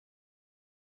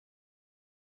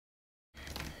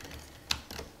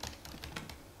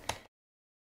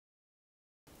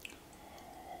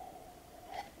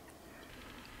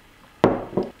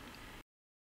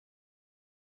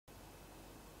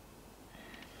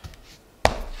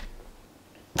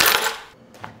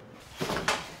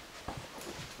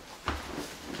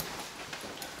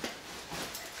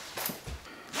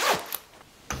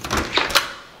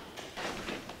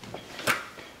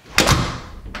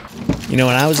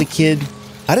When I was a kid,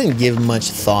 I didn't give much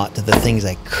thought to the things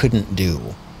I couldn't do.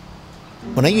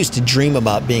 When I used to dream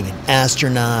about being an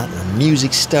astronaut or a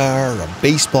music star or a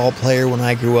baseball player when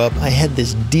I grew up, I had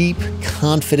this deep,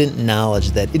 confident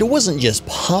knowledge that it wasn't just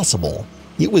possible,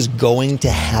 it was going to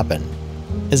happen.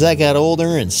 As I got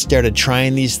older and started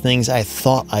trying these things I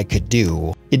thought I could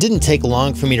do, it didn't take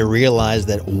long for me to realize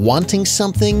that wanting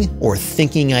something or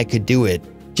thinking I could do it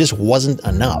just wasn't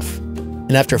enough.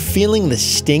 And after feeling the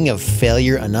sting of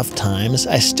failure enough times,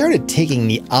 I started taking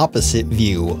the opposite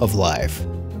view of life.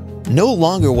 No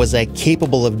longer was I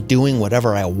capable of doing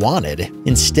whatever I wanted.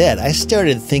 Instead, I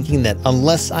started thinking that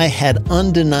unless I had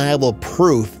undeniable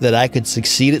proof that I could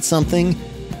succeed at something,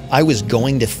 I was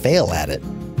going to fail at it.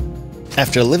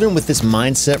 After living with this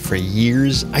mindset for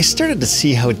years, I started to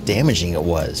see how damaging it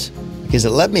was, because it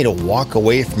led me to walk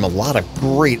away from a lot of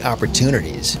great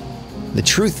opportunities. The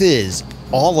truth is,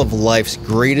 all of life's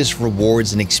greatest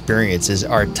rewards and experiences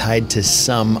are tied to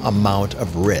some amount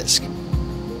of risk.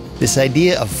 This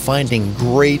idea of finding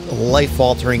great,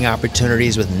 life-altering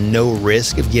opportunities with no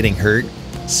risk of getting hurt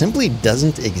simply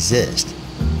doesn't exist.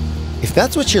 If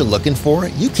that's what you're looking for,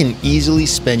 you can easily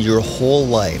spend your whole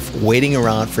life waiting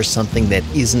around for something that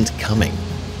isn't coming.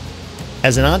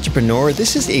 As an entrepreneur,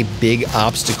 this is a big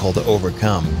obstacle to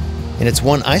overcome, and it's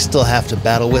one I still have to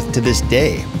battle with to this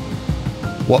day.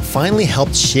 What finally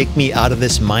helped shake me out of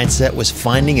this mindset was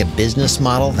finding a business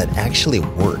model that actually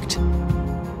worked.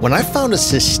 When I found a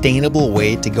sustainable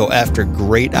way to go after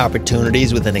great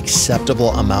opportunities with an acceptable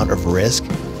amount of risk,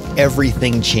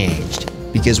 everything changed.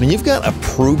 Because when you've got a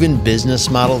proven business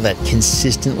model that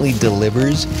consistently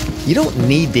delivers, you don't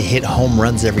need to hit home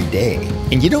runs every day,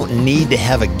 and you don't need to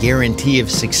have a guarantee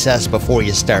of success before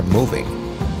you start moving.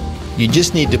 You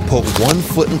just need to put one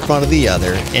foot in front of the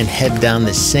other and head down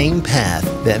the same path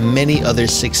that many other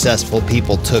successful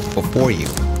people took before you.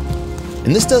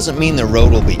 And this doesn't mean the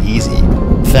road will be easy.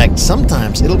 In fact,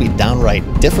 sometimes it'll be downright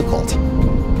difficult.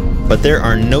 But there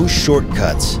are no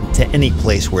shortcuts to any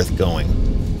place worth going.